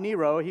about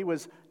Nero, he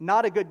was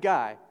not a good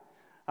guy.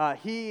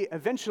 He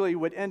eventually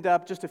would end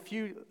up, just a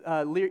few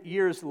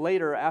years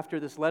later after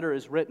this letter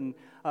is written,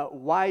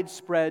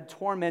 widespread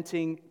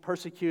tormenting,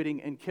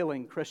 persecuting, and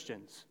killing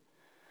Christians.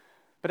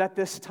 But at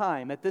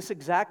this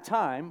exact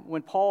time,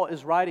 when Paul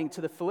is writing to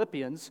the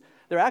Philippians,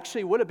 there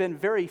actually would have been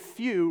very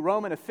few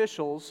Roman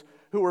officials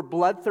who were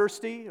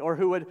bloodthirsty or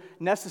who would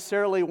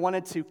necessarily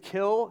wanted to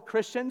kill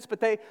Christians, but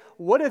they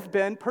would have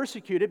been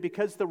persecuted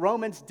because the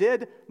Romans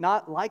did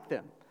not like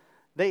them.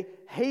 They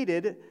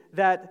hated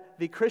that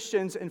the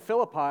Christians in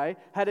Philippi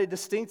had a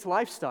distinct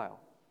lifestyle.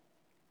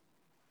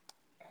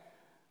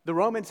 The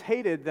Romans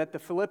hated that the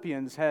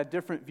Philippians had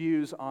different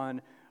views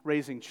on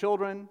raising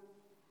children,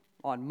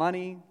 on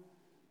money,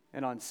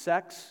 and on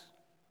sex.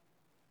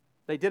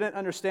 They didn't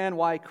understand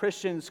why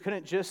Christians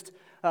couldn't just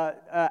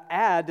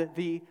add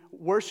the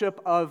worship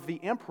of the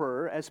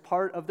emperor as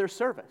part of their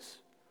service.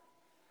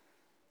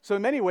 So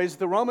in many ways,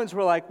 the Romans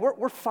were like,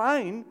 we're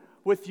fine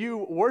with you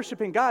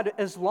worshiping God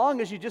as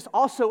long as you just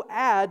also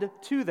add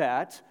to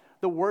that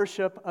the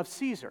worship of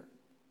Caesar.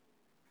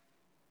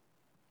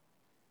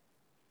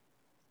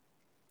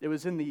 It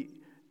was in the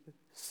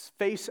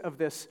face of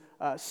this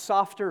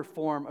softer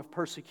form of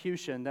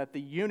persecution that the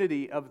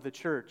unity of the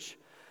church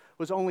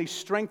was only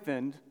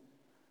strengthened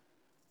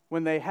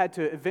when they had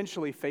to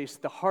eventually face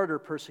the harder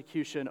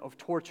persecution of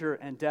torture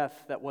and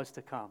death that was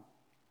to come.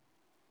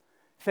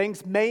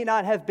 Things may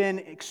not have been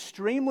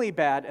extremely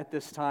bad at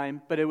this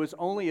time, but it was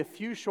only a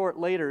few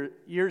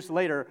years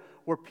later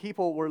where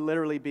people were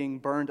literally being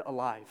burned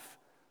alive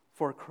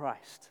for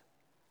Christ.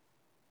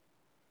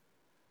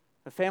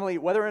 The family,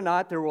 whether or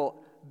not there will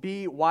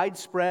be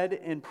widespread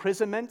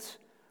imprisonment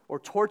or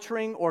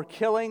torturing or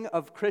killing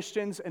of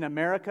Christians in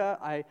America,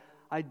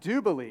 I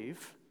do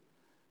believe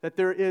that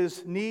there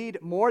is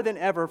need more than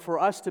ever for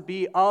us to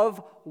be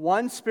of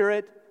one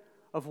spirit,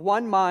 of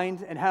one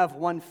mind, and have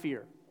one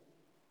fear.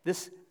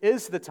 This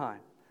is the time.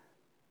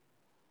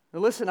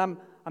 Now listen,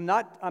 I'm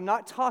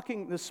not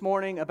talking this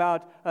morning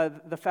about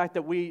the fact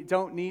that we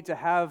don't need to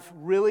have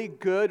really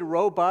good,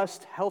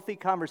 robust, healthy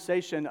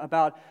conversation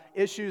about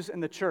issues in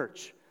the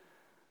church.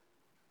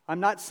 I'm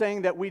not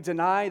saying that we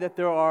deny that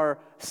there are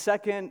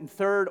second and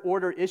third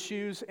order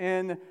issues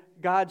in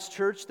God's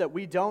church that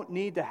we don't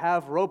need to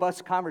have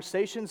robust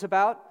conversations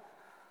about.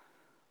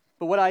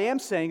 But what I am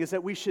saying is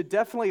that we should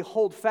definitely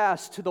hold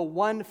fast to the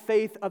one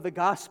faith of the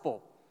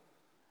gospel.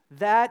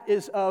 That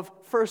is of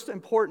first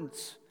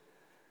importance.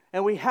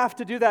 And we have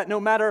to do that no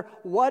matter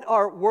what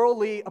our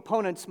worldly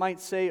opponents might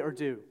say or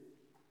do.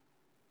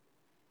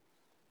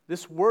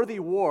 This worthy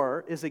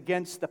war is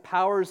against the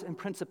powers and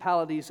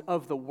principalities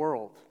of the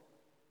world.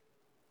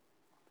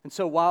 And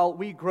so while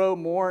we grow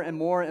more and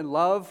more in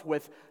love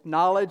with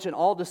knowledge and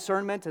all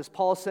discernment, as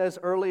Paul says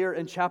earlier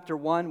in chapter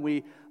 1,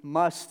 we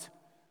must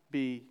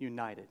be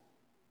united.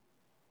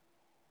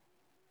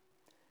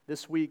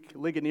 This week,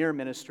 Ligonier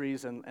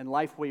Ministries and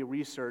Lifeway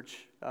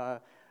Research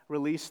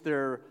released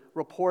their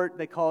report.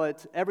 They call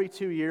it, every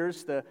 2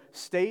 years, the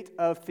State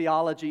of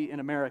Theology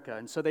in America.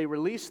 And so they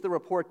released the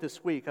report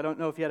this week. I don't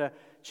know if you had a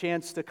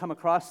chance to come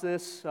across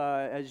this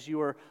as you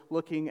were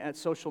looking at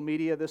social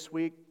media this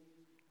week.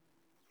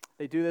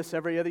 They do this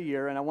every other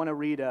year, and I want to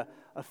read a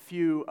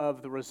few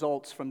of the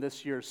results from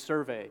this year's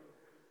survey.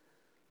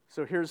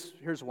 So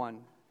here's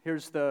one.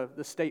 Here's the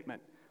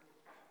statement.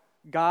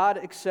 God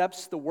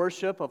accepts the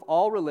worship of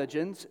all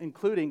religions,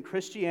 including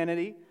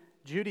Christianity,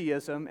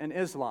 Judaism, and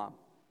Islam.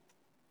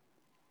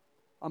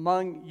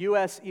 Among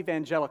U.S.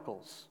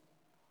 evangelicals,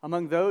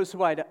 among those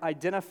who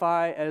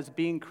identify as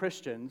being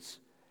Christians,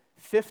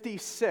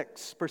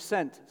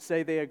 56%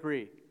 say they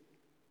agree.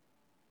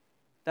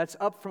 That's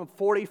up from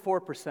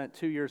 44%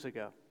 2 years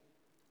ago.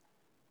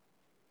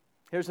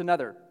 Here's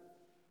another.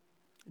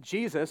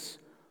 Jesus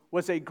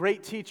was a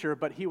great teacher,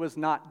 but he was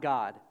not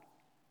God.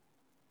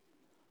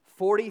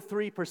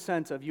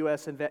 43% of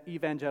U.S.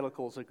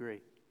 evangelicals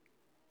agree.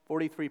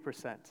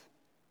 43%.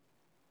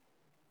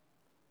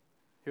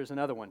 Here's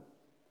another one.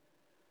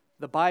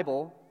 The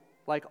Bible,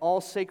 like all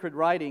sacred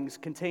writings,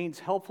 contains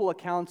helpful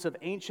accounts of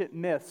ancient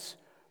myths,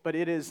 but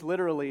it is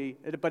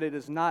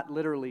not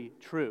literally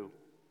true.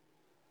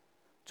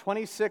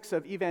 26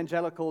 of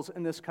evangelicals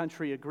in this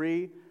country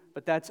agree,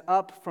 but that's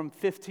up from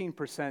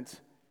 15%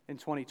 in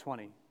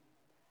 2020.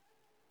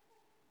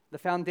 The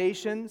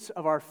foundations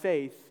of our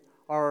faith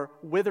are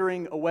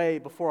withering away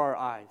before our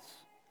eyes.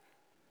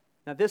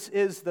 Now, this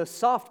is the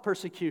soft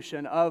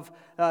persecution of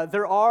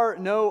there are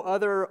no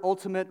other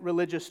ultimate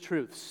religious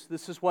truths.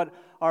 This is what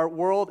our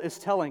world is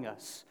telling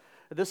us.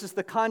 This is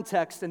the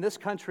context in this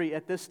country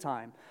at this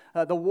time.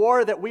 The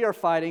war that we're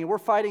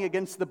fighting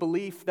against the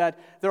belief that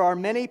there are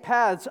many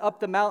paths up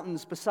the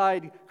mountains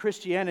beside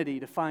Christianity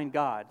to find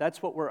God.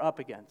 That's what we're up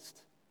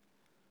against.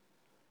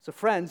 So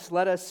friends,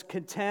 let us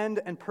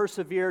contend and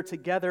persevere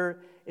together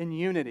in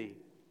unity.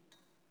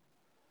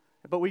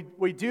 But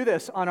we do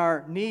this on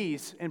our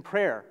knees in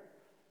prayer.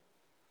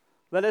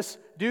 Let us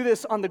do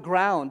this on the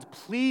ground,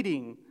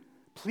 pleading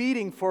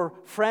for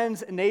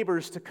friends and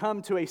neighbors to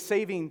come to a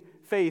saving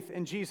faith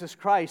in Jesus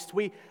Christ.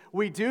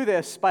 We do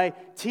this by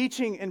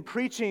teaching and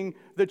preaching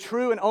the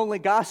true and only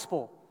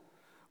gospel.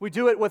 We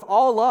do it with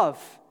all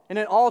love and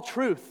in all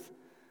truth.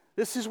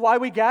 This is why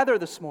we gather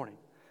this morning.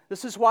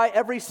 This is why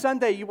every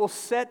Sunday you will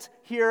sit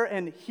here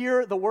and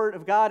hear the Word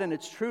of God and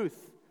its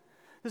truth.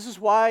 This is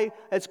why,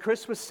 as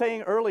Chris was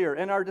saying earlier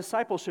in our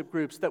discipleship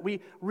groups, that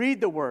we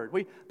read the Word,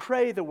 we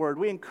pray the Word,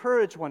 we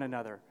encourage one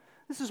another.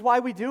 This is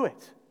why we do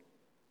it.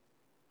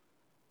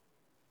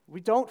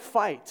 We don't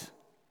fight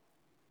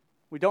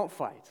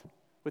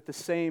with the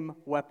same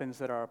weapons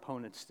that our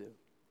opponents do.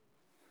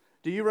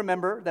 Do you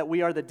remember that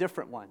we are the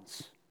different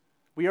ones?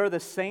 We are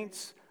the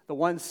saints, the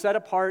ones set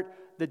apart,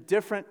 the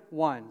different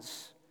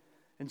ones.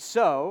 And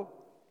so,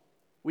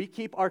 we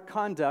keep our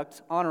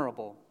conduct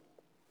honorable.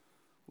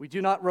 We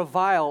do not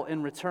revile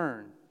in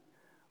return.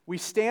 We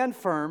stand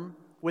firm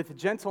with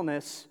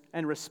gentleness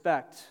and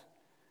respect,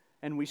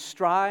 and we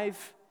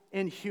strive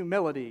in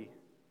humility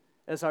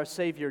as our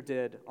Savior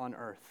did on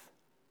earth.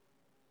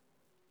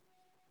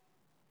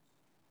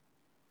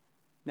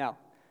 Now,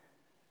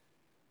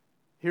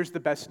 here's the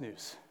best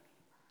news.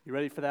 You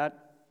ready for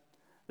that?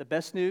 The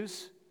best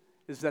news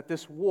is that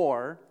this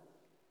war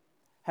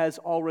has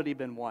already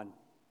been won.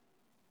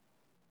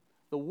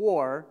 The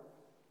war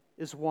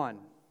is won.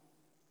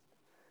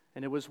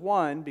 And it was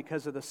won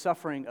because of the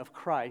suffering of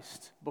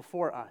Christ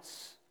before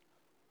us.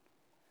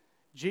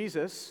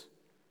 Jesus,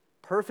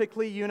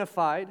 perfectly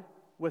unified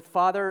with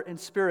Father and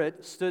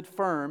Spirit, stood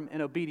firm in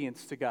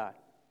obedience to God.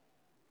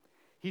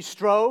 He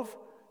strove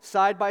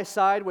side by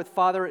side with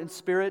Father and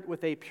Spirit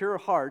with a pure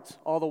heart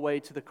all the way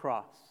to the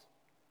cross.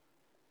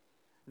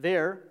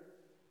 There,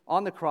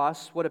 on the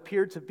cross, what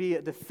appeared to be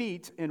a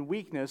defeat and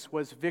weakness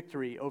was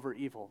victory over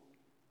evil.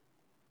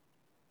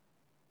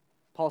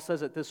 Paul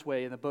says it this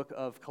way in the book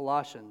of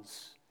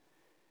Colossians.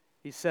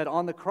 He said,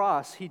 on the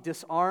cross, he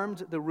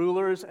disarmed the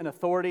rulers and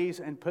authorities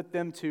and put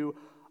them to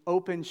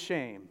open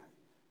shame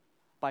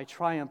by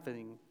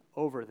triumphing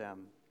over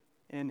them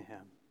in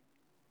him.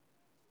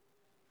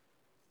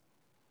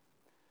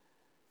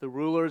 The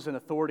rulers and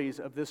authorities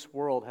of this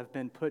world have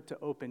been put to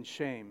open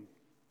shame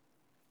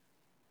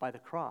by the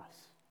cross.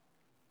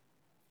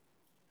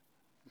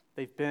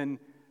 They've been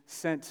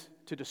sent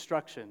to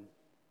destruction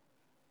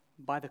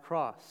by the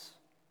cross.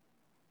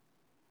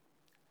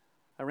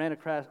 I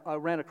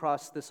ran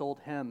across this old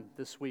hymn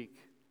this week.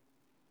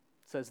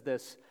 It says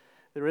this: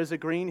 there is a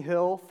green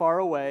hill far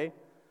away,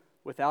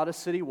 without a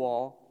city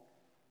wall,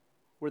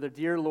 where the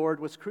dear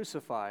Lord was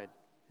crucified,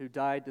 who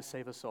died to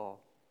save us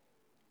all.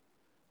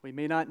 We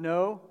may not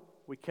know,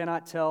 we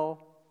cannot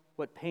tell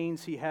what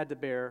pains he had to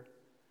bear,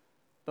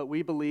 but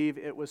we believe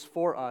it was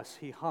for us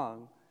he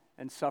hung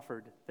and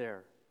suffered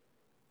there.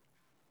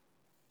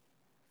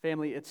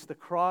 Family, it's the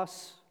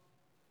cross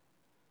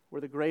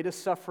where the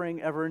greatest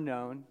suffering ever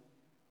known,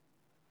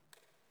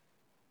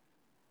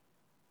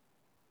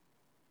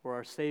 where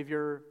our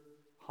Savior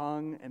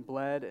hung and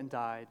bled and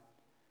died.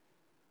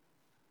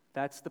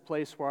 That's the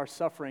place where our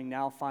suffering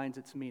now finds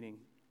its meaning.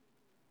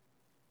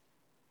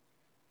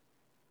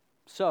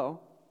 So,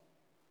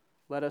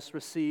 let us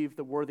receive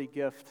the worthy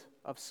gift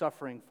of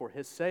suffering for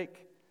his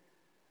sake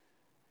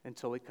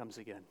until he comes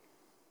again.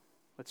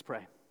 Let's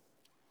pray.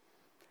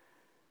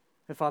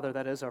 And Father,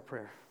 that is our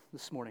prayer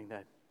this morning,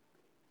 that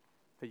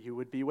you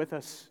would be with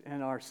us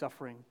in our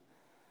suffering,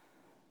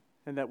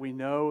 and that we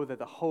know that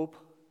the hope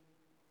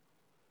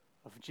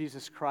of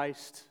Jesus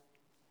Christ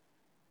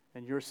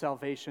and your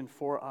salvation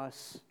for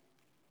us,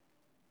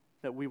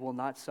 that we will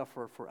not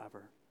suffer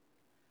forever.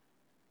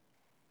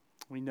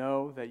 We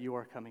know that you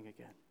are coming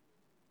again.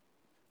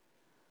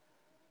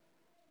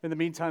 In the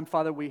meantime,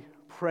 Father, we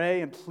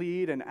pray and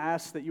plead and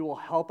ask that you will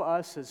help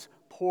us as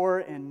poor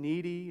and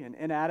needy and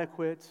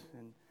inadequate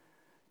and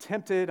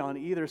tempted on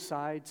either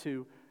side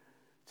to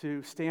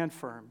stand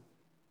firm,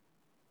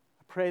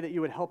 pray that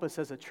you would help us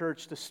as a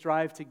church to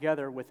strive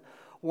together with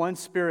one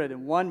spirit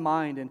and one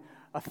mind and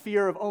a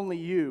fear of only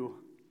you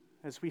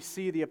as we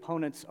see the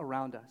opponents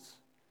around us.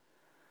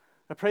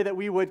 I pray that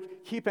we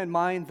would keep in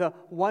mind the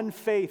one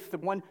faith, the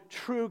one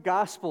true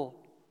gospel,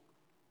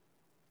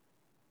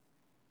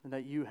 and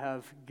that you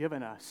have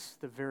given us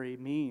the very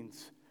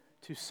means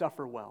to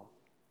suffer well.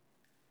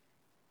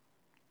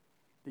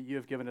 That you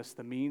have given us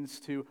the means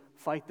to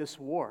fight this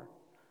war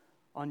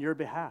on your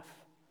behalf,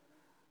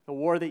 the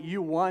war that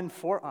you won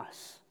for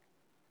us.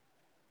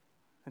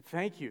 And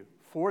thank you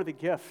for the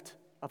gift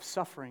of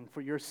suffering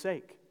for your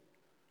sake.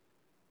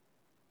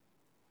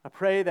 I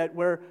pray that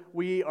where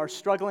we are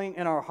struggling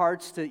in our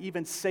hearts to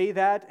even say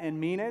that and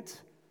mean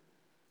it,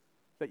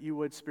 that you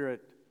would,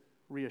 Spirit,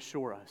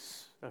 reassure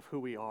us of who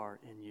we are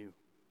in you.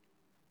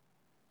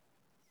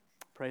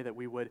 Pray that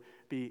we would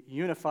be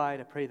unified.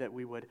 I pray that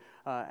we would,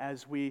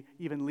 as we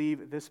even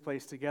leave this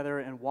place together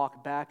and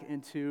walk back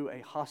into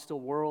a hostile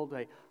world,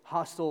 a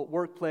hostile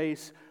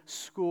workplace,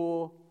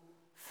 school,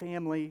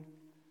 family,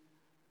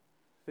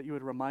 that you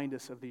would remind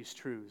us of these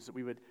truths, that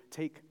we would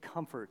take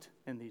comfort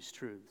in these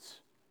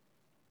truths,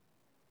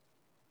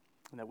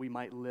 and that we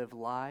might live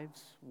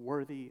lives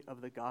worthy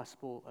of the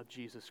gospel of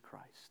Jesus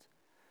Christ.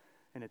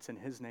 And it's in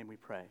his name we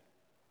pray.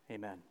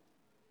 Amen.